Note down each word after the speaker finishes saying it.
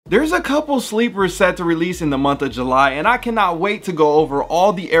There's a couple sleepers set to release in the month of July, and I cannot wait to go over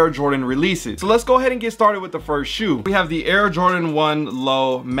all the Air Jordan releases. So let's go ahead and get started with the first shoe. We have the Air Jordan 1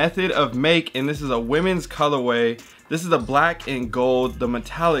 Low method of make, and this is a women's colorway. This is the black and gold, the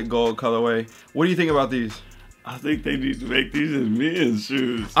metallic gold colorway. What do you think about these? I think they need to make these as men's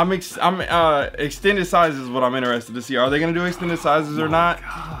shoes. Extended sizes is what I'm interested to see. Are they gonna do extended sizes or not?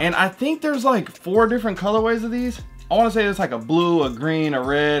 God. And I think there's like 4 different colorways of these. I want to say it's like a blue, a green, a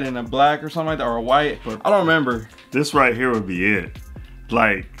red, and a black or something like that, or a white. But I don't remember. This right here would be it.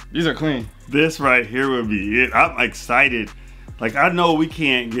 Like, these are clean. This right here would be it. I'm excited. Like, I know we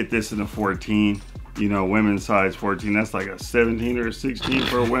can't get this in a 14. You know, women's size 14. That's like a 17 or a 16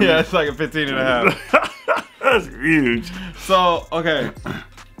 for a women. Yeah, it's like a 15 and a half. That's huge. So, okay.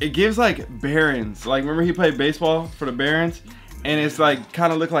 It gives like Barons. Like, remember he played baseball for the Barons? And it's like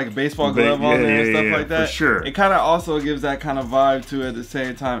kind of look like a baseball glove on there and stuff like that. For sure. It kind of also gives that kind of vibe to it at the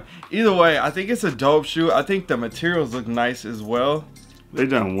same time. Either way, I think it's a dope shoe. I think the materials look nice as well. They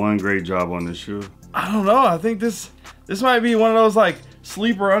done one great job on this shoe. I don't know. I think this might be one of those like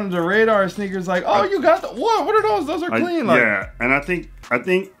sleeper under the radar sneakers. Like, oh, you got the what? What are those? Those are clean. Like, yeah, and I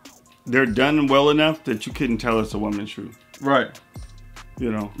think they're done well enough that you couldn't tell it's a woman's shoe. Right.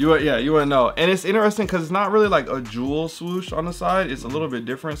 You know. You wouldn't know. And it's interesting because it's not really like a jewel swoosh on the side. It's a little bit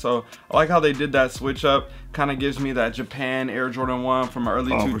different. So I like how they did that switch up. Kind of gives me that Japan Air Jordan 1 from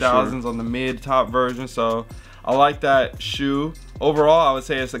early 2000s on the mid top version. So I like that shoe. Overall, I would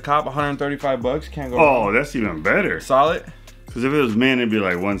say it's a cop, 135 bucks. Can't go wrong. Oh, that's even better. Solid. Because if it was men, it'd be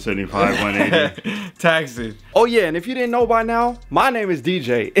like 175, 180. Taxes. Oh yeah, and if you didn't know by now, my name is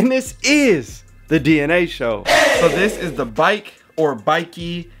DJ, and this is the DNA Show. So this is the bike or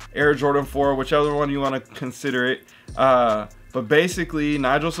bikey Air Jordan 4, whichever one you want to consider it. But basically,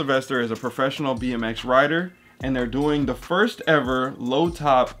 Nigel Sylvester is a professional BMX rider, and they're doing the first ever low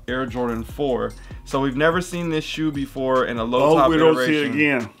top Air Jordan 4. So we've never seen this shoe before in a low top iteration. Oh, we don't see it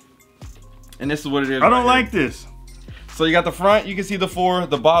again. And this is what it is. I don't like this. So you got the front, you can see the 4.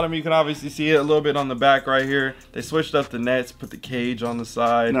 The bottom, you can obviously see it a little bit on the back right here. They switched up the nets, put the cage on the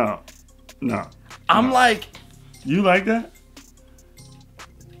side. No. I'm like. You like that?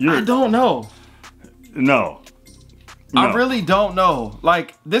 I don't know. No. I really don't know.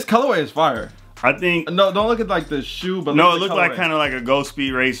 Like, this colorway is fire. I think. No, don't look at like the shoe, but no, it looked like kind of like a Go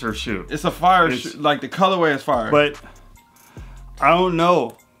Speed Racer shoe. It's a fire shoe. Like, the colorway is fire. But I don't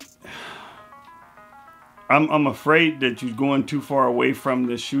know. I'm afraid that you're going too far away from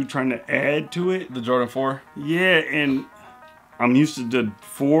the shoe, trying to add to it. The Jordan 4? Yeah, and I'm used to the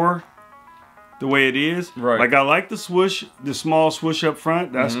 4 the way it is. Right. Like, I like the swoosh, the small swoosh up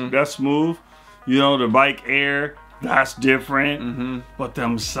front. That's smooth. You know, the bike air, that's different. But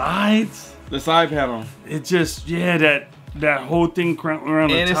them sides, the side panel, it just, yeah, that whole thing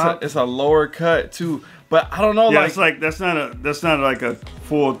around the top. And it's a lower cut too. But I don't know. Yeah, like, it's like that's not like a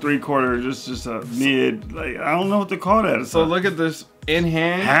full 3/4, just a mid. Like, I don't know what to call that. So look at this in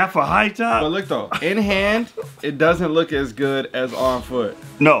hand. Half a high top. But look though, in hand, it doesn't look as good as on foot.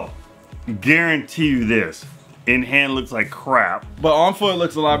 No, guarantee you this. In hand looks like crap. But on foot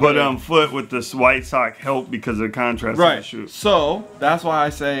looks a lot better. But on foot with this white sock help because of the contrast of the shoe. So that's why I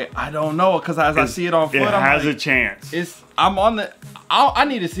say I don't know, because as I see it on foot, it has a chance. I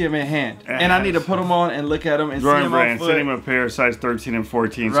need to see them in hand, and I need to put them on and look at them and see them on foot. Send him a pair of size 13 and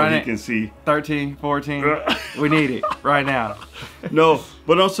 14 so he can see. 13, 14. We need it right now. No,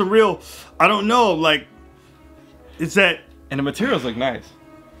 but on some real, I don't know. Like, it's that. And the materials look nice.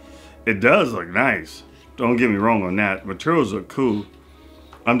 It does look nice. Don't get me wrong on that. Materials look cool.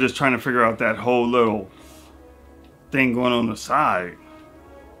 I'm just trying to figure out that whole little thing going on the side.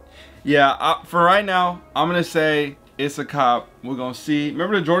 Yeah, for right now, I'm going to say it's a cop. We're going to see.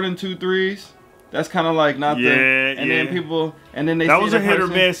 Remember the Jordan 2 3s? That's kind of like not the... And then people... And then they that was a hit or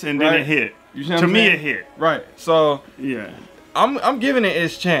miss, and then it hit. To me, it hit. Right. So... Yeah. I'm giving it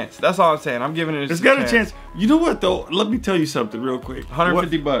its chance. That's all I'm saying. I'm giving it its chance. It's got a chance. You know what though? Let me tell you something real quick.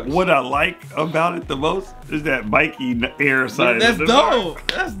 150 bucks. What I like about it the most is that bikey air side. That's dope.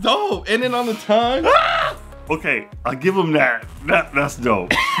 That's dope. And then on the tongue. Okay, I'll give him that. That's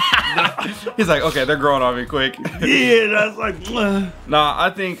dope. He's like, okay, they're growing on me quick. Yeah, that's like. Nah,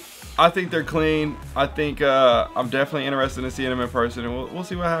 I think they're clean. I think I'm definitely interested in seeing them in person, and we'll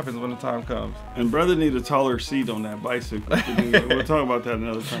see what happens when the time comes. And brother need a taller seat on that bicycle. We'll talk about that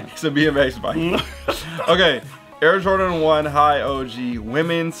another time. It's a BMX bike. Okay, Air Jordan 1 High OG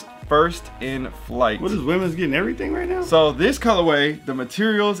Women's First in Flight. What is women's getting everything right now? So this colorway, the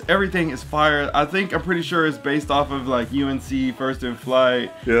materials, everything is fire. I'm pretty sure it's based off of like UNC First in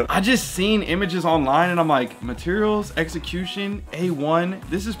Flight. Yeah. I just seen images online and I'm like, materials, execution, A1.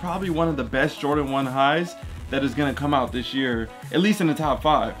 This is probably one of the best Jordan 1 highs that is gonna come out this year, at least in the top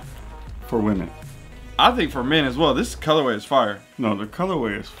 5. For women. I think for men as well. This colorway is fire. No, the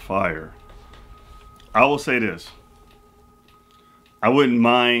colorway is fire. I will say this. I wouldn't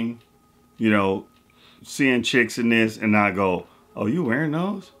mind, you know, seeing chicks in this and not go, oh, you wearing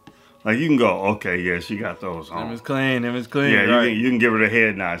those? Like, you can go, okay, yeah, she got those on. Them is clean, them is clean. Yeah, right? you can give her the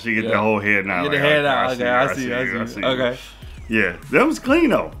head nod. She get the whole head nod. Get the like, head nod. I Okay, I see. Okay. Yeah, that was clean,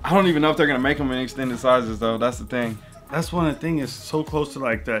 though. I don't even know if they're going to make them in extended sizes, though. That's the thing. That's one of the things. It's so close to,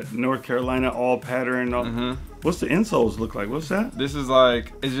 like, that North Carolina all pattern. What's the insoles look like? What's that? This is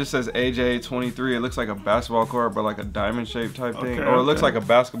like, it just says AJ23. It looks like a basketball court, but like a diamond shaped type thing. Or it looks like a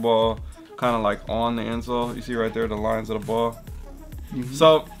basketball kind of like on the insole. You see right there the lines of the ball.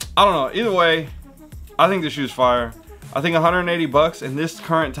 So, I don't know. Either way, I think the shoe's fire. I think 180 bucks in this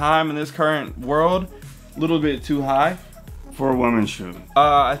current time, in this current world, a little bit too high. For a women's shoe.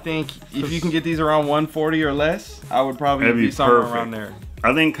 I think if you can get these around 140 or less, I would probably be somewhere around there.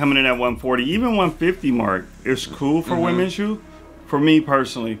 I think coming in at 140, even 150 mark, is cool for women's shoe. For me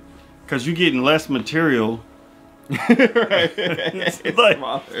personally, because you're getting less material. Right. It's like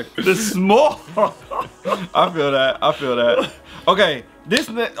smaller. The small. I feel that. I feel that. Okay,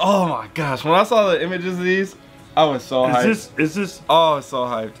 oh my gosh! When I saw the images of these, I was so hyped. Is this? Oh, so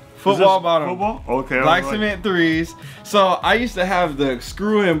hyped. Football bottom. Football? Okay. Black cement 3s. So I used to have the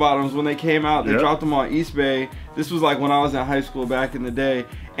screw-in bottoms when they came out. They dropped them on East Bay. This was like when I was in high school back in the day.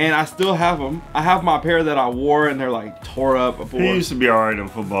 And I still have them. I have my pair that I wore and they're like tore up before. He used to be alright in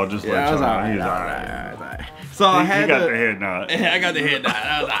football, just like John. He was alright. So I had got the head nod. I got the head nod.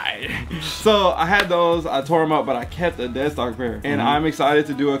 I was alright. So I had those. I tore them up, but I kept a dead stock pair. And I'm excited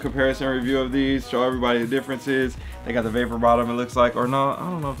to do a comparison review of these, show everybody the differences. They got the vapor bottom, it looks like, or no, I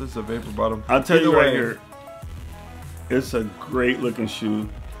don't know if this is a vapor bottom. I'll tell you right here, it's a great looking shoe.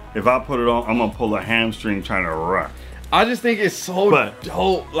 If I put it on, I'm gonna pull a hamstring trying to rock. I just think it's so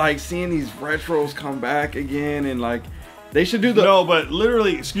dope, like seeing these retros come back again, and like they should do the. No, but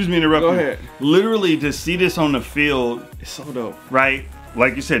literally, excuse me, interrupt. Go ahead. Literally, to see this on the field, it's so dope. Right,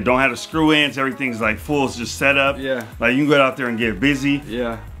 like you said, don't have the screw ins. Everything's like full, it's just set up. Yeah. Like you can go out there and get busy.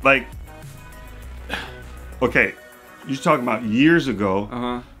 Yeah. Like, okay, you're talking about years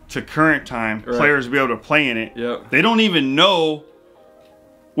ago to current time, players be able to play in it. Yep. They don't even know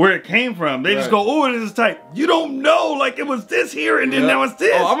where it came from. They just go, oh, this is tight. You don't know, like it was this here and then now it's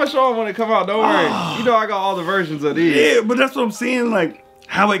this. Oh, I'm gonna show them when it come out. Don't worry. You know I got all the versions of these. Yeah, but that's what I'm saying, like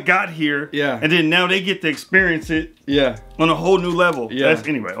how it got here. Yeah. And then now they get to experience it. Yeah. On a whole new level. Yeah. That's,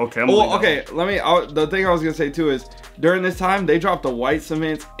 anyway, okay. The thing I was gonna say too is during this time they dropped the white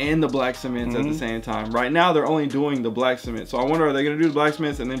cements and the black cements at the same time. Right now they're only doing the black cement. So I wonder, are they gonna do the black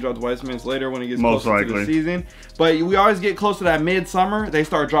cements and then drop the white cements later when it gets closer to the season? But we always get close to that midsummer. They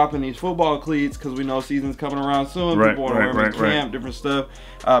start dropping these football cleats because we know season's coming around soon. People want to wear them in camp, different stuff.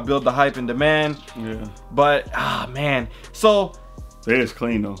 Build the hype and demand. Yeah. But man, so it is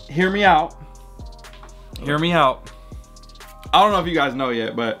clean though. Hear me out. Hear me out. I don't know if you guys know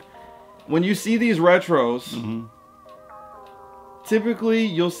yet, but when you see these retros, typically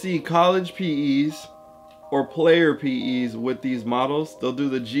you'll see college PEs or player PEs with these models. They'll do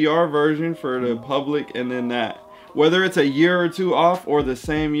the GR version for the public and then that. Whether it's a year or two off or the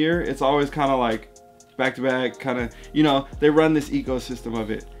same year, it's always kind of like back to back, kind of, you know, they run this ecosystem of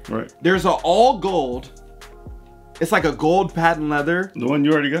it. Right. There's an all gold. It's like a gold patent leather. The one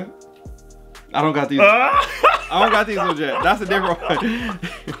you already got? I don't got these. I don't got these ones yet. That's a different one.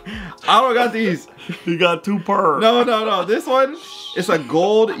 I don't got these. You got two per. No. This one, it's a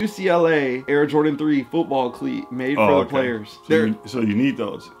gold UCLA Air Jordan 3 football cleat made for the players. So you need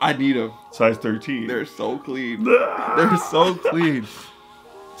those. I need them. Size 13. They're so clean. They're so clean.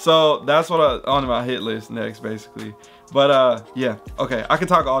 So that's what on my hit list next, basically. But yeah, okay. I can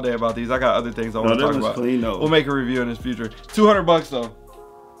talk all day about these. I got other things I want to talk about. Clean, though. We'll make a review in this future. $200 though.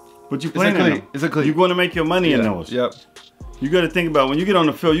 But you playing in them. It's a cleat. You're going to make your money in those. Yep. You got to think about when you get on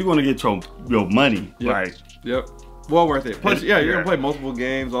the field, you're going to get your money. Yep. Right. Yep. Well worth it. Plus, you're going to play multiple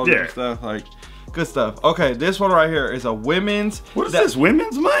games, all that stuff. Like, good stuff. Okay, this one right here is a women's. What is this?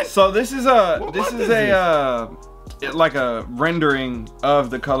 Women's money? So this is like a rendering of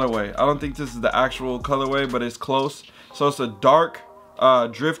the colorway. I don't think this is the actual colorway, but it's close. So it's a dark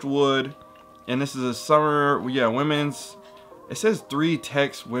driftwood, and this is a summer, women's. It says 3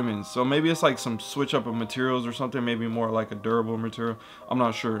 text women's, so maybe it's like some switch up of materials or something, maybe more like a durable material. I'm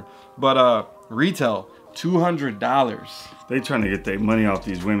not sure. But retail, $200. They trying to get their money off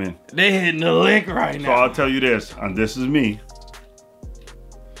these women. They hitting the lick right now. So I'll tell you this, and this is me.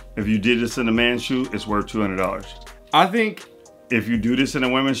 If you did this in a man's shoe, it's worth $200. I think if you do this in a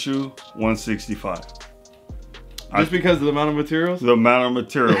women's shoe, $165. Just because of the amount of materials? The amount of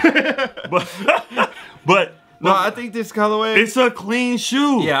material. but no, I think this colorway, it's a clean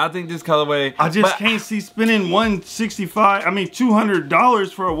shoe. Yeah, I think this colorway. I just can't see spending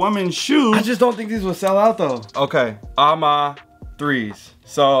 $200 for a woman's shoe. I just don't think these will sell out though. Okay, Ama 3s.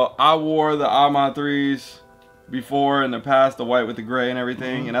 So I wore the Ama 3s before in the past, the white with the gray and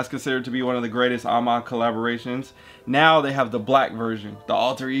everything, and that's considered to be one of the greatest Ama collaborations. Now they have the black version, the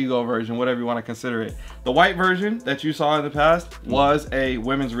alter ego version, whatever you want to consider it. The white version that you saw in the past was a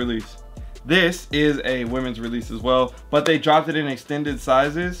women's release. This is a women's release as well, but they dropped it in extended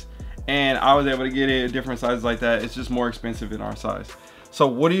sizes, and I was able to get it in different sizes like that. It's just more expensive in our size. So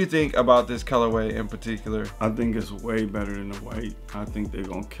what do you think about this colorway in particular? I think it's way better than the white. I think they're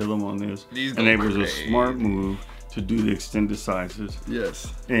gonna kill them on this. And it was a smart move to do the extended sizes.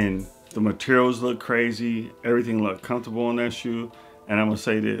 Yes. And the materials look crazy. Everything looked comfortable on that shoe. And I'm gonna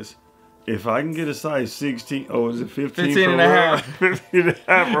say this. If I can get a size 16, oh, is it 15? 15 and a half. 15 and a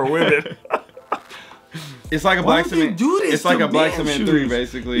half for women. It's like a black cement. It's like a black cement 3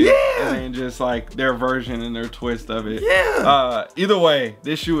 basically. Yeah. And then just like their version and their twist of it. Yeah. Either way,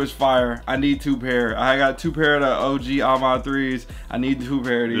 this shoe is fire. I need 2 pair. I got 2 pair of the OG Ama 3s. I need 2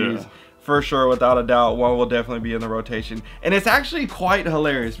 pair of these. Yeah. For sure, without a doubt, one will definitely be in the rotation. And it's actually quite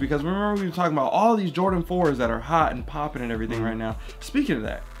hilarious because remember we were talking about all these Jordan 4s that are hot and popping and everything right now. Speaking of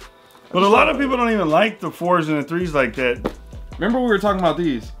that. But a lot of people don't even like the 4s and the 3s like that. Remember we were talking about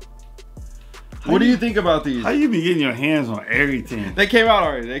these. What do you think about these? How you be getting your hands on everything? They came out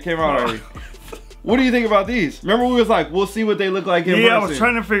already. What do you think about these? Remember we was like, we'll see what they look like in person. I was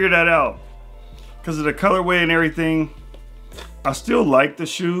trying to figure that out. Because of the colorway and everything. I still like the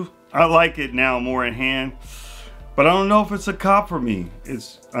shoe. I like it now more in hand. But I don't know if it's a cop for me. I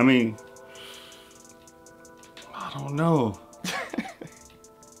don't know.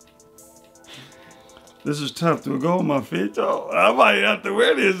 This is tough to go on my feet though. I might have to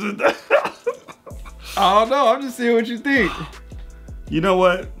wear this. I don't know. I'm just seeing what you think. You know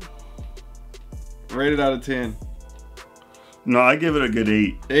what? Rate it out of 10. No, I give it a good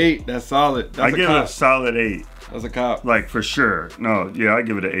 8. 8. That's solid. That's I give it a solid 8. That's a cop. Like for sure. No, yeah, I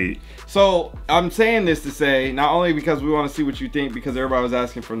give it an 8. So I'm saying this to say, not only because we want to see what you think, because everybody was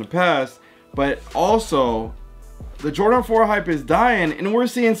asking from the past, but also the Jordan 4 hype is dying, and we're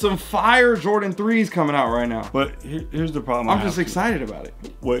seeing some fire Jordan 3s coming out right now. But here's the problem. I'm just excited about it.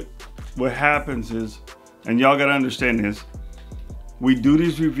 What happens is, and y'all gotta understand this, we do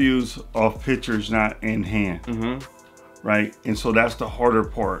these reviews off pictures, not in hand, right? And so that's the harder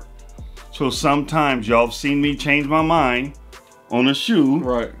part. So sometimes y'all have seen me change my mind on a shoe,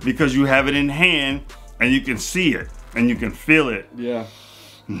 right? Because you have it in hand and you can see it and you can feel it. Yeah.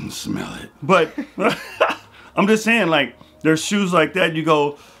 Smell it. But I'm just saying, like, there's shoes like that you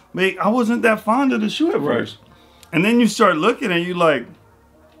go, mate, I wasn't that fond of the shoe at first. And then you start looking and you like,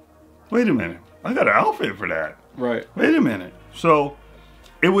 wait a minute, I got an outfit for that. Right. Wait a minute. So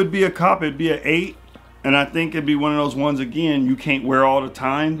it would be a cop, it'd be an 8. And I think it'd be one of those ones, again, you can't wear all the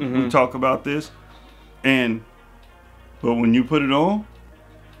time. We talk about this. But when you put it on,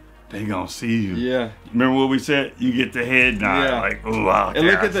 they gonna see you. Yeah. Remember what we said? You get the head nod, like, oh wow. And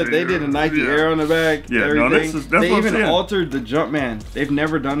look at that, they did a Nike Air on the back. Yeah, everything. no, that's they what even altered the Jumpman. They've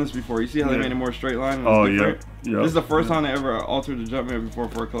never done this before. You see how they made it more straight line? Oh yeah. This is the first time they ever altered the Jumpman before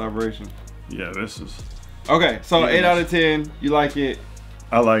for a collaboration. Yeah, this is. Okay, so 8 out of 10. You like it?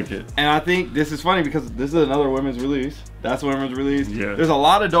 I like it. And I think this is funny because this is another women's release. That's a women's release. Yeah. There's a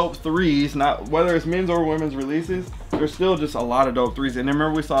lot of dope 3s, not whether it's men's or women's releases. There's still just a lot of dope 3s. And then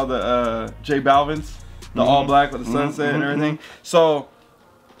remember we saw the J Balvin's, the all black with the sunset and everything. So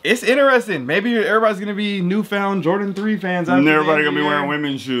it's interesting. Maybe everybody's gonna be newfound Jordan 3 fans. And everybody gonna be wearing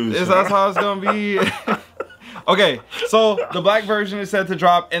women's shoes. That's how it's gonna be. Okay, so the black version is set to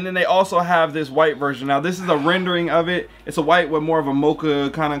drop, and then they also have this white version. Now this is a rendering of it. It's a white with more of a mocha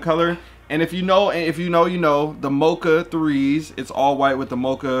kind of color. And if you know, you know, the mocha 3s, it's all white with the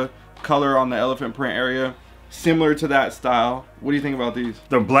mocha color on the elephant print area, similar to that style. What do you think about these?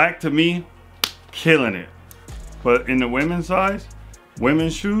 The black, to me, killing it. But in the women's size,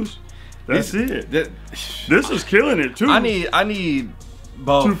 women's shoes, that's it. This is killing it too. I need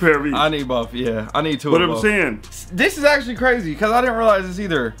both. 2 pair of each. I need both, yeah. I need 2 But of I'm both. saying, this is actually crazy because I didn't realize this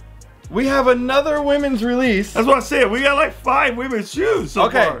either. we have another women's release. That's what I said. We got like 5 women's shoes so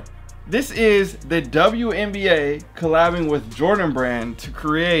far. This is the WNBA collabing with Jordan Brand to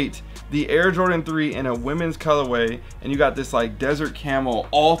create the Air Jordan 3 in a women's colorway, and you got this like desert camel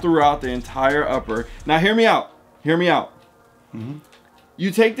all throughout the entire upper. Now hear me out. Hear me out.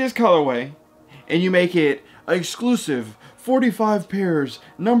 You take this colorway and you make it exclusive 45 pairs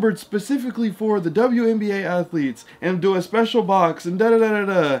numbered specifically for the WNBA athletes, and do a special box and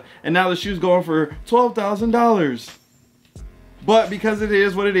da-da-da-da-da, and now the shoe's going for $12,000. But because it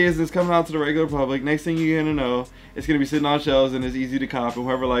is what it is, and it's coming out to the regular public, next thing you're gonna know, it's gonna be sitting on shelves and it's easy to cop, and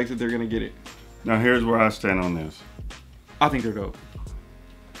whoever likes it, they're gonna get it. Now here's where I stand on this. I think they're dope.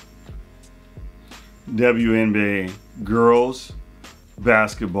 WNBA girls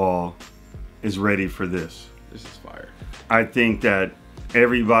basketball is ready for this. This is fire. I think that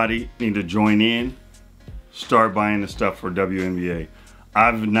everybody need to join in, start buying the stuff for WNBA.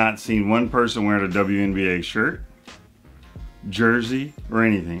 I've not seen one person wearing a WNBA shirt, jersey, or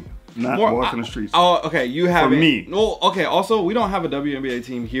anything. Not walking the streets. Oh, okay. You have for me. Well, okay. Also, we don't have a WNBA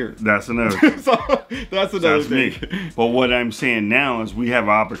team here. That's another thing. So that's another thing. Me. But what I'm saying now is we have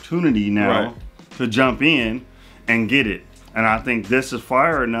an opportunity now to jump in and get it. And I think this is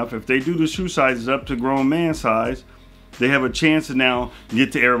fire enough. If they do the shoe sizes up to grown man size, they have a chance to now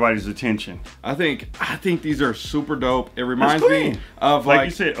get to everybody's attention. I think these are super dope. It reminds me of like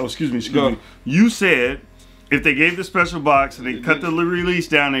you said. Oh, excuse me. You said if they gave the special box and they cut the release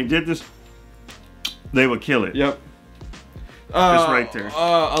down and they did this, they would kill it. Yep. It's right there.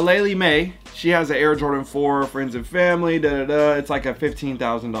 Aleli May, she has an Air Jordan 4, friends and family, It's like a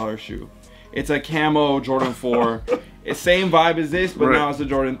 $15,000 shoe. It's a camo Jordan 4. It's same vibe as this, but now it's a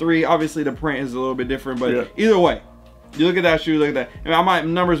Jordan 3. Obviously, the print is a little bit different, but either way, you look at that shoe, look at that. I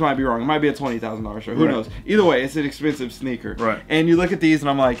mean, numbers might be wrong. It might be a $20,000 shoe. Who knows? Either way, it's an expensive sneaker. Right. And you look at these, and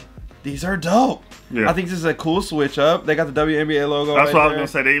I'm like, these are dope. Yeah. I think this is a cool switch up. They got the WNBA logo. That's what I was gonna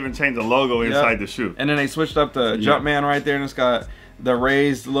say. They even changed the logo inside the shoe. And then they switched up the Jumpman right there, and it's got the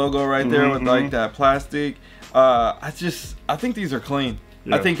raised logo right there with like that plastic. I think these are clean.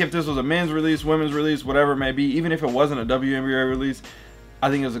 Yeah. I think if this was a men's release, women's release, whatever it may be, even if it wasn't a WNBA release,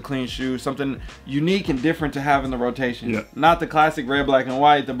 I think it was a clean shoe, something unique and different to have in the rotation. Yeah. Not the classic red, black, and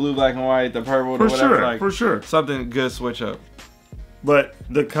white, the blue, black, and white, the purple, or whatever. For sure. Something good switch up. But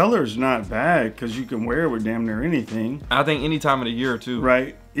the color's not bad because you can wear it with damn near anything. I think any time of the year too.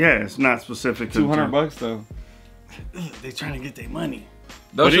 Right? Yeah, it's not specific. $200 though. They trying to get their money.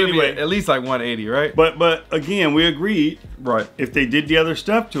 Those should be at least like 180, right? But again, we agreed. Right. If they did the other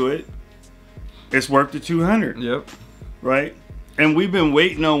stuff to it, it's worth the 200. Yep. Right. And we've been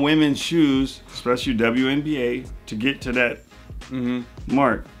waiting on women's shoes, especially WNBA, to get to that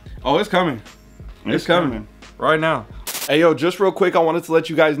mark. Oh, it's coming. It's coming right now. Hey yo, just real quick, I wanted to let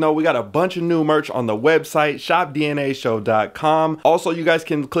you guys know we got a bunch of new merch on the website, shopdnashow.com. Also, you guys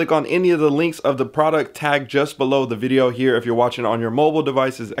can click on any of the links of the product tag just below the video here if you're watching on your mobile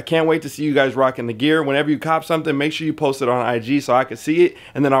devices. I can't wait to see you guys rocking the gear. Whenever you cop something, make sure you post it on IG so I can see it,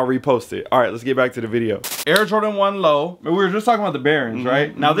 and then I'll repost it. All right, let's get back to the video. Air Jordan 1 Low. We were just talking about the Barons,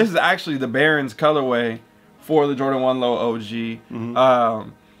 right? Now, this is actually the Barons colorway for the Jordan 1 Low OG.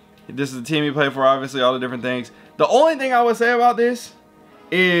 This is the team you play for, obviously, all the different things. The only thing I would say about this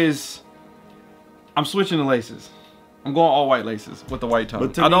is I'm switching the laces. I'm going all white laces with the white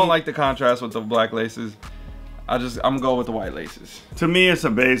tone. I don't like the contrast with the black laces. I'm gonna go with the white laces. To me, it's a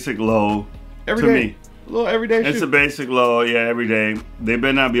basic low. Every day. A little everyday shoe. It's a basic low, yeah, every day. They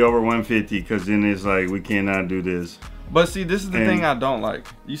better not be over 150 because then it's like, we cannot do this. But see, this is the thing I don't like.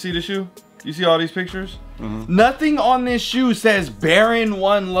 You see the shoe? You see all these pictures? Nothing on this shoe says Baron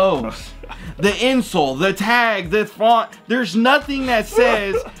 1 Lows. The insole, the tag, the font, there's nothing that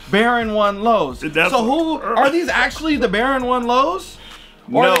says Baron 1 Lows. So who, are these actually the Baron 1 Lows?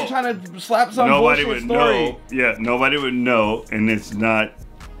 Or are they trying to slap some bullshit story? Yeah, nobody would know, and it's not.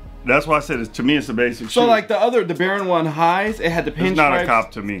 That's why I said, to me, it's a basic shoe. So like the Baron 1 Highs, it had the pinstripes. It's not a cop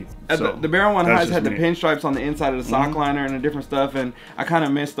to me. So the Baron 1 Highs had the pinstripes on the inside of the sock liner and the different stuff, and I kind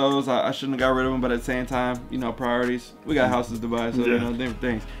of missed those. I shouldn't have got rid of them, but at the same time, you know, priorities. We got houses to buy, so you know, different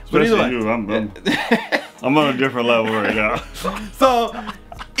things. Especially but you, I'm on a different level right now. So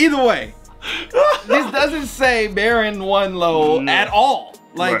either way, this doesn't say Baron 1 Low at all.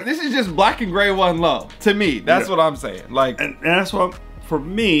 Like this is just black and gray 1 Low to me. That's what I'm saying. Like, and that's what. For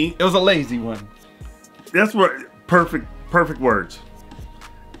me, it was a lazy one. That's what perfect words.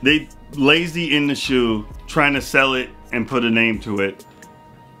 They lazy in the shoe, trying to sell it and put a name to it.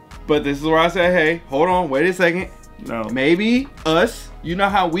 But this is where I say, hey, hold on, wait a second. No. Maybe us You know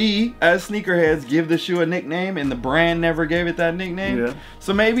how we, as sneakerheads, give the shoe a nickname and the brand never gave it that nickname? Yeah.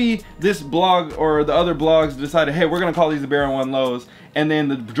 So maybe this blog or the other blogs decided, hey, we're going to call these the Bare 1 Lows. And then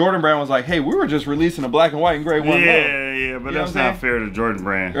the Jordan brand was like, hey, we were just releasing a black and white and gray 1 low. Yeah, but that's not fair to Jordan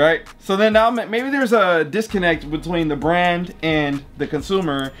brand. Right? So then now maybe there's a disconnect between the brand and the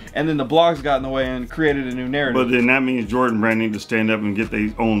consumer, and then the blogs got in the way and created a new narrative. But then that means Jordan brand need to stand up and get their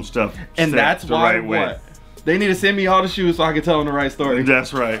own stuff and that's the why right way. What? They need to send me all the shoes so I can tell them the right story.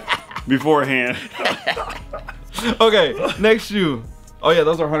 That's right. Beforehand. Okay, next shoe. Oh yeah,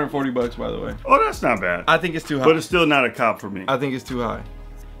 those are 140 bucks, by the way. Oh, that's not bad. I think it's too high. But it's still not a cop for me. I think it's too high.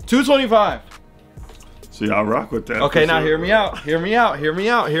 225. See, I'll rock with that. Okay, now hear me out. Hear me out. Hear me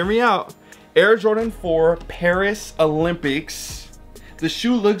out. Hear me out. Air Jordan 4 Paris Olympics. The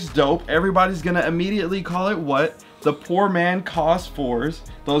shoe looks dope. Everybody's gonna immediately call it what? The poor man cost 4s.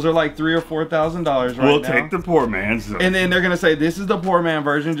 Those are like $3,000 or $4,000 right now. We'll take the poor man's. And then they're gonna say this is the poor man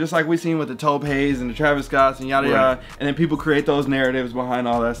version, just like we seen with the Taupe's and the Travis Scotts and yada yada. And then people create those narratives behind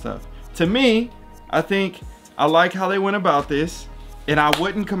all that stuff. To me, I think I like how they went about this, and I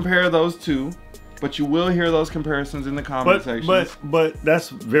wouldn't compare those two, but you will hear those comparisons in the comment section. But that's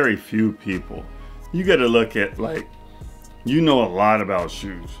very few people. You got to look at, like, you know a lot about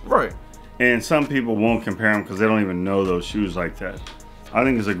shoes, right? And some people won't compare them because they don't even know those shoes like that. I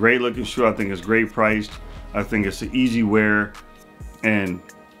think it's a great looking shoe. I think it's great priced. I think it's an easy wear, and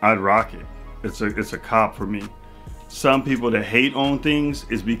I'd rock it. It's a cop for me. Some people that hate on things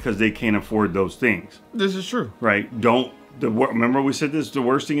is because they can't afford those things. This is true, right? Remember we said this. The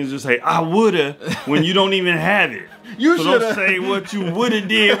worst thing is just say I woulda when you don't even have it. So don't say what you woulda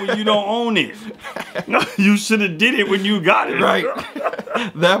did when you don't own it. No, you shoulda did it when you got it. Right.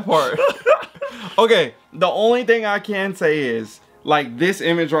 That part. Okay, the only thing I can say is, like, this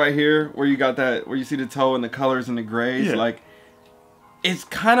image right here where you got that, where you see the toe and the colors and the grays, like, it's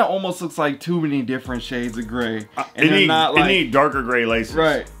kind of almost looks like too many different shades of gray. And it need darker gray laces.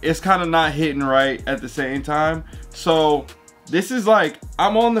 Right. It's kind of not hitting right at the same time. So this is like,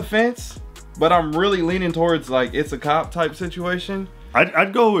 I'm on the fence, but I'm really leaning towards like it's a cop type situation.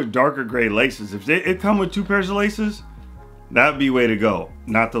 I'd go with darker gray laces. If it come with 2 pairs of laces, that'd be way to go.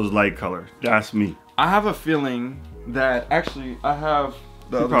 Not those light colors. That's me. I have a feeling that actually I have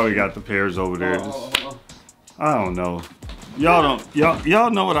You probably got the pairs over there. I don't know. Y'all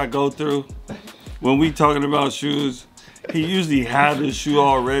know what I go through when we talking about shoes. He usually had this shoe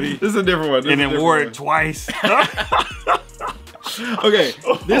already. This is a different one. And then wore it twice. Okay,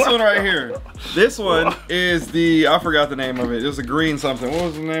 this one right here. This one is the, I forgot the name of it. It was a green something. What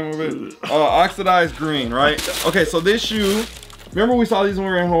was the name of it? Oxidized green, right? Okay, so this shoe, remember we saw these when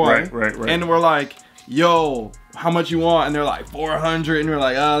we were in Hawaii? Right. And we're like, yo, how much you want? And they're like 400, and we're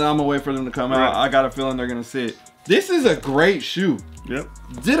like, oh, I'm gonna wait for them to come out. I got a feeling they're gonna sit. This is a great shoe. Yep.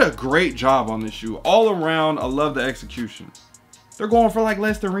 Did a great job on this shoe. All around, I love the execution. They're going for like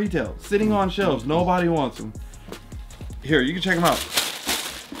less than retail. Sitting on shelves, nobody wants them. Here, you can check them out.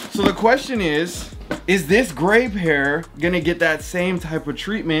 So the question is this gray pair gonna get that same type of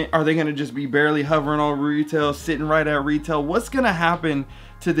treatment? Are they gonna just be barely hovering over retail, sitting right at retail? What's gonna happen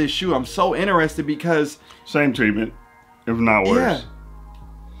to this shoe? I'm so interested because... Same treatment, if not worse. Yeah.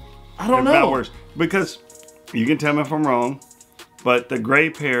 I don't know. If not worse. Because, you can tell me if I'm wrong, but the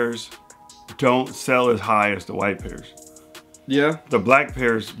gray pairs don't sell as high as the white pairs. Yeah. The black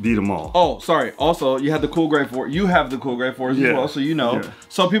pairs beat them all. Oh, sorry. Also, you have the cool gray 4. You have the cool gray 4s as well, so you know. Yeah.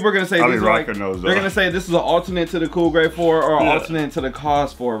 So people are gonna say I'll these be are like, rocking those, they're gonna say this is an alternate to the cool gray 4 or an alternate to the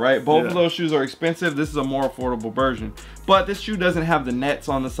cos 4, right? Both of those shoes are expensive. This is a more affordable version. But this shoe doesn't have the nets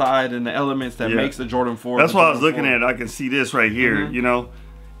on the side and the elements that makes the Jordan 4. That's what I was looking at. I can see this right here, you know?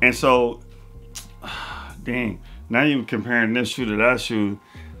 And so, dang. Now you're comparing this shoe to that shoe.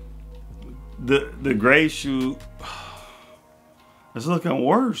 The gray shoe, it's looking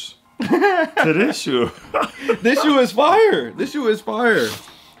worse to this shoe. This shoe is fire. This shoe is fire.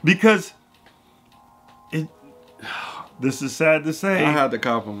 Because this is sad to say. I had to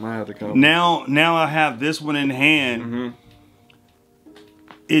cop them. Now I have this one in hand.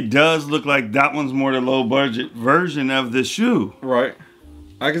 It does look like that one's more the low budget version of the shoe. Right.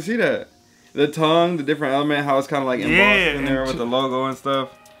 I can see that. The tongue, the different element, how it's kind of like embossed in there with the logo and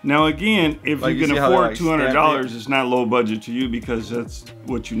stuff. Now again, if like you can afford $200, it? It's not low budget to you because that's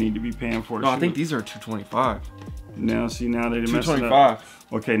what you need to be paying for. No, I think these are $225. Now, see, now they're messing up.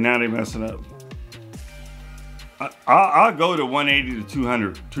 $225. Okay, now they're messing up. I'll go to 180 to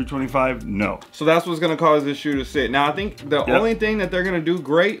 200. 225, no. So that's what's gonna cause this shoe to sit. Now I think the only thing that they're gonna do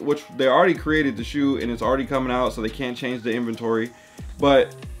great, which they already created the shoe and it's already coming out, so they can't change the inventory,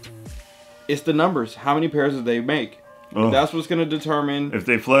 but it's the numbers. How many pairs did they make? That's what's gonna determine if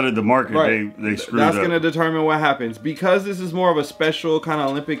they flooded the market. Right. They screwed up. That's gonna determine what happens. Because this is more of a special kind of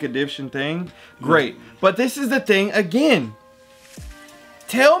Olympic edition thing. Great, but this is the thing again.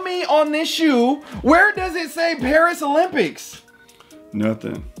 Tell me on this shoe, where does it say Paris Olympics?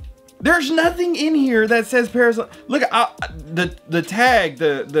 Nothing. There's nothing in here that says Paris. Look, the tag,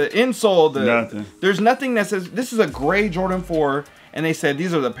 the insole, nothing. There's nothing that says this is a gray Jordan 4, and they said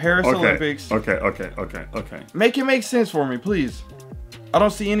these are the Paris Olympics. Okay. Make it make sense for me, please. I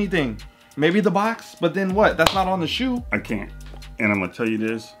don't see anything. Maybe the box, but then what? That's not on the shoe. I can't. And I'm gonna tell you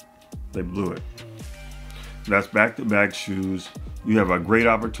this, they blew it. That's back-to-back shoes. You have a great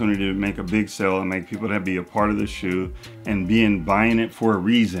opportunity to make a big sale and make people that be a part of the shoe and buying it for a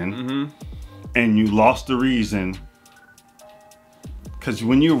reason, and you lost the reason. Because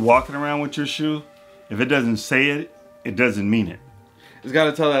when you're walking around with your shoe, if it doesn't say it, it doesn't mean it. It's got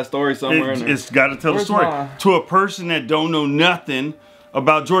to tell that story somewhere. It's got to tell the story to a person that don't know nothing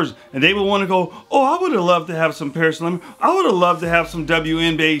about Jordans, and they would want to go, oh, I would have loved to have some Paris Lemon. I would have loved to have some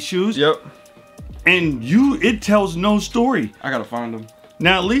WNBA shoes. Yep. And it tells no story. I gotta find them.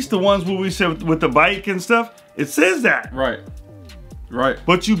 Now, at least the ones where we said with the bike and stuff, it says that. Right. Right.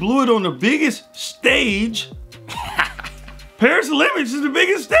 But you blew it on the biggest stage. Paris Olympics is the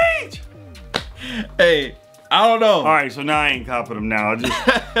biggest stage. Hey, I don't know. All right, so now I ain't copping them now.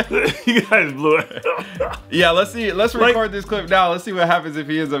 You guys blew it. Yeah, let's see. Let's record this clip now. Let's see what happens if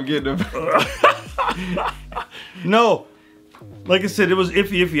he ends up getting them. No. Like I said, it was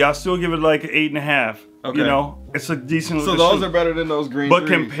iffy. I'll still give it like an 8.5. Okay. You know, it's a decent. So those are better than those green. But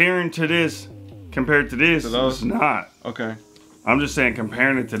compared to this, it's not. Okay. I'm just saying,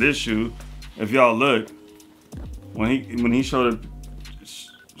 comparing it to this shoe, if y'all look, when he showed it,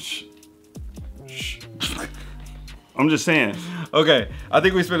 I'm just saying. Okay, I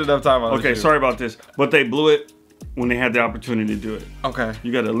think we spent enough time on. Okay, sorry about this, but they blew it when they had the opportunity to do it. Okay.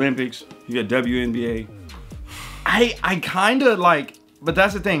 You got Olympics, you got WNBA. I kind of like, but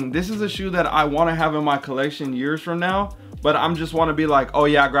that's the thing. This is a shoe that I want to have in my collection years from now. But I'm just want to be like, oh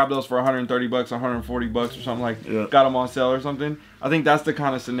yeah, I grabbed those for 130 bucks, 140 bucks or something, like got them on sale or something. I think that's the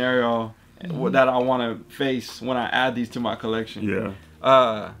kind of scenario that I want to face when I add these to my collection.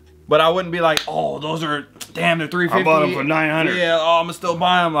 Yeah. But I wouldn't be like, oh, those are, damn, they're 350. I bought them for 900. Yeah, oh, I'm gonna still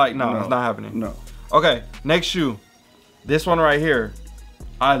buy them. Like, no, it's not happening. No. Okay, next shoe. This one right here.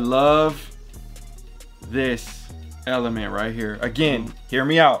 I love this element right here. Again, hear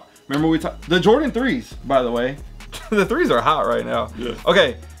me out. Remember we talked the Jordan 3s, by the way. The 3s are hot right now. Yeah.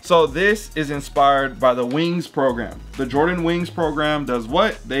 Okay, so this is inspired by the Wings program. The Jordan Wings program does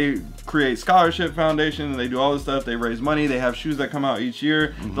what? They create scholarship foundation, and they do all this stuff. They raise money. They have shoes that come out each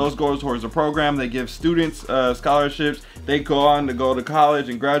year. Those go towards the program. They give students scholarships. They go on to go to college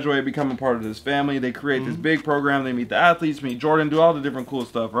and graduate, become a part of this family. They create this big program. They meet the athletes, meet Jordan, do all the different cool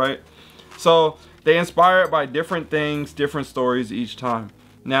stuff, right? So they inspire it by different things, different stories each time.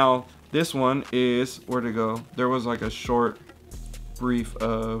 Now, this one is, where'd it go? There was like a short brief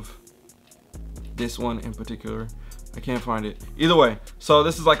of this one in particular. I can't find it. Either way, so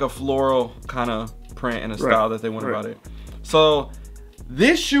this is like a floral kind of print and a style that they went about it. So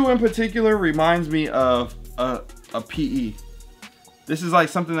this shoe in particular reminds me of a PE. This is like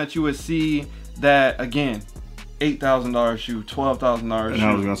something that you would see that, again, $8,000 shoe, $12,000 shoe. And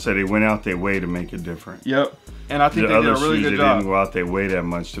I was gonna say they went out their way to make it different. Yep. And I think they did a really good job. They didn't go out their way that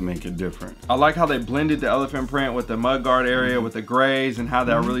much to make it different. I like how they blended the elephant print with the mudguard area with the grays and how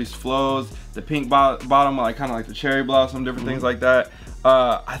that really flows. The pink bottom, like kind of like the cherry blossom, different things like that.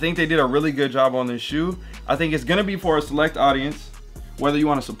 I think they did a really good job on this shoe. I think it's gonna be for a select audience, whether you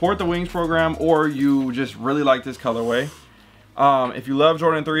want to support the Wings program or you just really like this colorway. If you love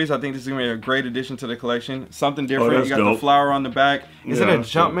Jordan 3s, I think this is gonna be a great addition to the collection. Something different. You got the flower on the back. Is it a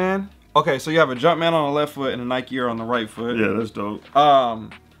Jumpman? Okay, so you have a Jumpman on the left foot and a Nike Air on the right foot. Yeah, that's dope.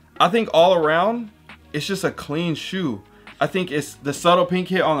 I think all around, it's just a clean shoe. I think it's the subtle pink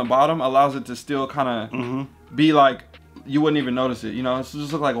hit on the bottom allows it to still kind of be like, you wouldn't even notice it. You know, it's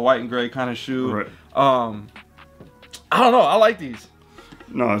just look like a white and gray kind of shoe. Right. I don't know. I like these.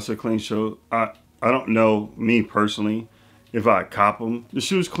 No, it's a clean shoe. I don't know, me personally, if I cop them. The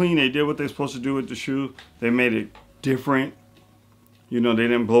shoe's clean. They did what they're supposed to do with the shoe. They made it different. You know, they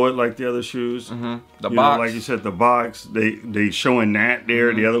didn't blow it like the other shoes. The box. Know, like you said, the box, they showing that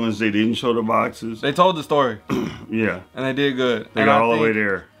there. The other ones, they didn't show the boxes. They told the story. Yeah. And they did good. They got all the way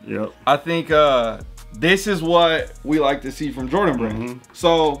there. Yep. I think this is what we like to see from Jordan Brand.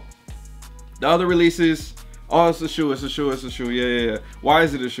 So, the other releases, oh, it's a shoe, it's a shoe, it's a shoe. Yeah. Why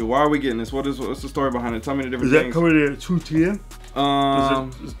is it a shoe? Why are we getting this? What's the story behind it? Tell me the different things. Is that coming in at 210?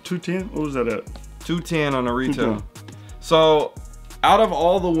 Is it 210? What was that at? 210 on the retail. So out of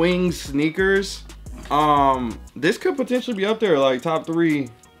all the Wings sneakers, this could potentially be up there, like top 3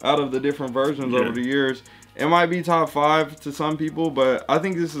 out of the different versions over the years. It might be top 5 to some people, but I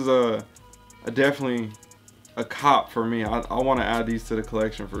think this is a definitely a cop for me. I want to add these to the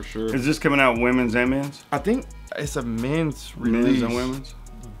collection for sure. Is this coming out women's and men's? I think it's a men's release. Men's and women's?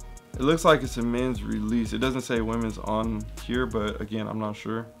 It looks like it's a men's release. It doesn't say women's on here, but again, I'm not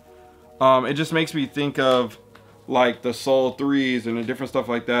sure. It just makes me think of like the Soul 3s and the different stuff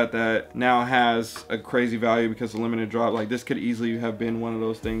like that that now has a crazy value because of limited drop. Like this could easily have been one of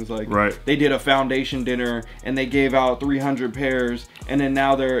those things. Like they did a foundation dinner and they gave out 300 pairs, and then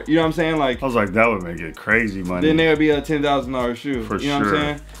now they're, you know what I'm saying? Like I was like, that would make it crazy money. Then they would be a $10,000 shoe. For you know sure. what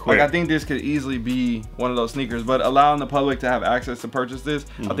I'm saying? Quick. Like I think this could easily be one of those sneakers, but allowing the public to have access to purchase this,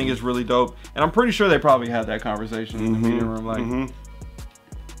 I think is really dope. And I'm pretty sure they probably had that conversation in the meeting room, like.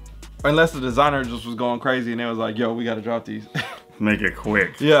 Unless the designer just was going crazy and they was like, yo, we got to drop these. Make it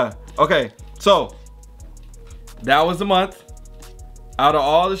quick. Yeah. Okay. So that was the month. Out of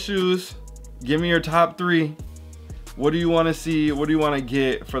all the shoes, give me your top 3. What do you want to see? What do you want to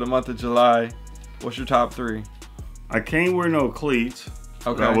get for the month of July? What's your top 3? I can't wear no cleats.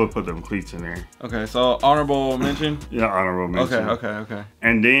 Okay. I would put them cleats in there. Okay. So honorable mention? Yeah, honorable mention. Okay.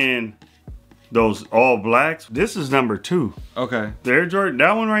 And then those all blacks. This is number 2. Okay. The Air Jordan,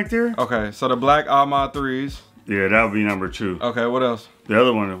 that one right there. Okay. So the black Ahmad 3s. Yeah, that would be number 2. Okay. What else? The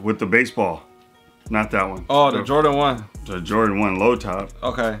other one with the baseball. Not that one. Oh, the Jordan 1. The Jordan 1 low top.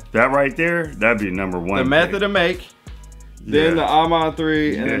 Okay. That right there, that'd be number 1. The method of make. Then the Ahmad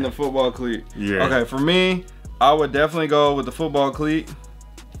 3 and then the football cleat. Yeah. Okay, for me, I would definitely go with the football cleat.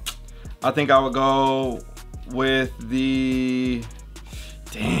 I think I would go with the,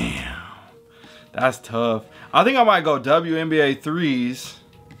 damn, that's tough. I think I might go WNBA 3s.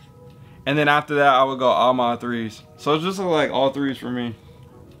 And then after that, I would go Ahmad 3s. So it's just like all 3s for me.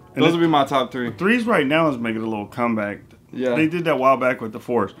 Those would be my top 3. 3s right now is making a little comeback. Yeah. They did that a while back with the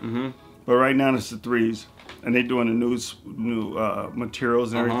 4s. But right now it's the 3s. And they doing the new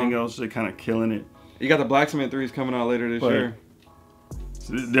materials and everything else. They're kind of killing it. You got the Black Cement 3s coming out later this year.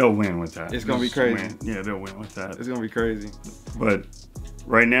 So they'll win with that. It's going to be crazy. Yeah, they'll win with that. It's going to be crazy. But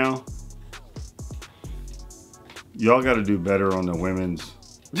right now, y'all got to do better on the women's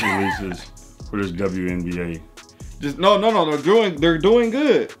releases for this WNBA. Just no. They're doing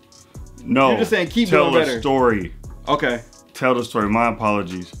good. No. You're just saying keep doing better. Tell the story. Okay. Tell the story. My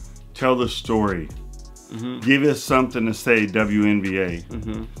apologies. Tell the story. Give us something to say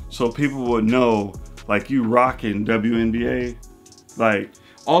WNBA. So people would know, like, you rocking WNBA. Like,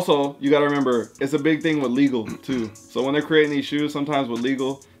 also, you gotta remember, it's a big thing with legal too. So when they're creating these shoes, sometimes with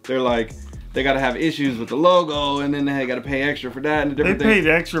legal, they're like, they gotta have issues with the logo, and then they gotta pay extra for that and the different things. They paid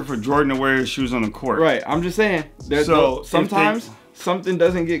extra for Jordan to wear his shoes on the court. Right. I'm just saying. So sometimes something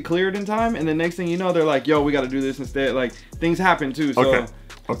doesn't get cleared in time, and the next thing you know, they're like, yo, we gotta do this instead. Like, things happen too. So.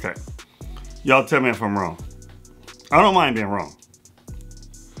 Okay. Y'all tell me if I'm wrong. I don't mind being wrong.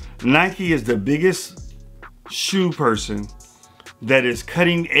 Nike is the biggest shoe person that is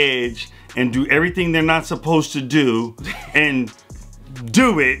cutting edge and do everything they're not supposed to do and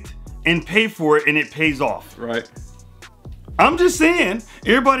do it and pay for it, and it pays off. Right. I'm just saying,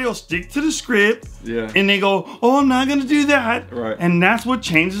 everybody will stick to the script and they go, oh, I'm not gonna do that. Right. And that's what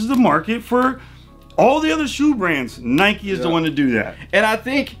changes the market for all the other shoe brands. Nike is the one to do that. And I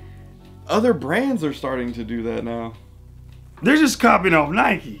think other brands are starting to do that now. They're just copying off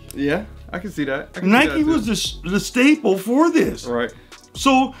Nike. Yeah, I can see that. Nike was the staple for this. Right.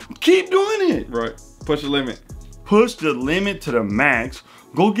 So keep doing it. Right. Push the limit. Push the limit to the max.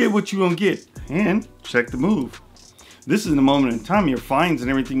 Go get what you gonna get. And check the move. This is the moment in time your fines and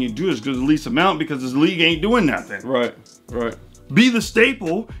everything you do is good the least amount because this league ain't doing nothing. Right. Right. Be the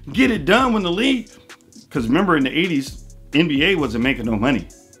staple. Get it done when the league. Because remember in the 80s, NBA wasn't making no money.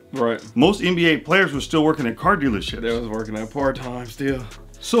 Right. Most NBA players were still working at car dealerships. They was working at part-time still.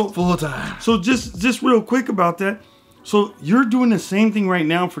 So full-time. So just real quick about that. So you're doing the same thing right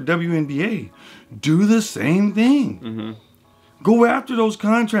now for WNBA. Do the same thing. Go after those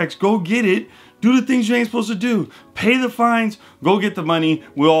contracts. Go get it. Do the things you ain't supposed to do. Pay the fines. Go get the money.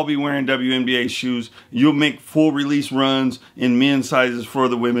 We'll all be wearing WNBA shoes. You'll make full release runs in men's sizes for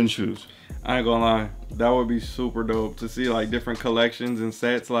the women's shoes. I ain't gonna lie. That would be super dope to see like different collections and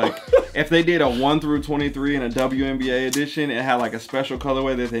sets. Like if they did a 1 through 23 in a WNBA edition, it had like a special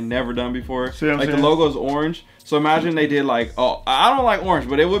colorway that they never done before. See what I'm like saying? the logo's orange, So imagine they did like, oh, I don't like orange,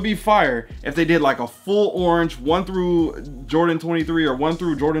 but it would be fire if they did like a full orange, 1 through Jordan 23 or 1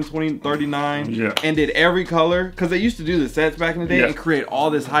 through Jordan 39, and did every color. Because they used to do the sets back in the day and create all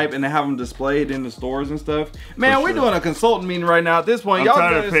this hype and they have them displayed in the stores and stuff. Man, we're doing a consultant meeting right now at this point. Y'all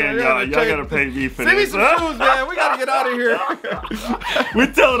gotta pay me for Send me this. some shoes, man. We gotta get out of here.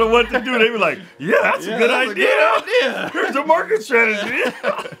 We're telling them what to do. They be like, yeah, that's a good idea. Here's a market strategy.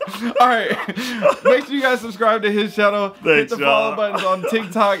 All right. Make sure you guys subscribe to his channel. Hit the follow buttons on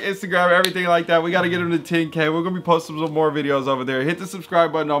TikTok, Instagram, everything like that. We got to get him to 10K. We're going to be posting some more videos over there. Hit the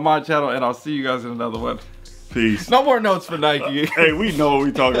subscribe button on my channel, and I'll see you guys in another one. Peace. No more notes for Nike. Hey, we know what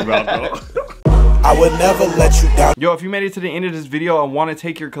we're talking about, though. I would never let you down. Yo, if you made it to the end of this video and want to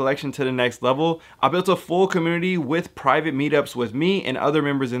take your collection to the next level, I built a full community with private meetups with me and other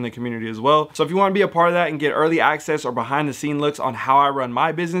members in the community as well. So if you want to be a part of that and get early access or behind the scene looks on how I run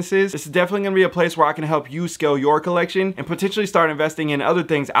my businesses, this is definitely going to be a place where I can help you scale your collection and potentially start investing in other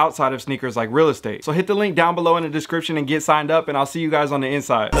things outside of sneakers like real estate. So hit the link down below in the description and get signed up, and I'll see you guys on the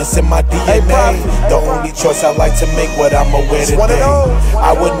inside. It's in my DNA. The only choice I like to make, what I'ma wear today.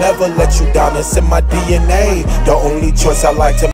 I would never let you down. It's in my DNA. The only choice I like to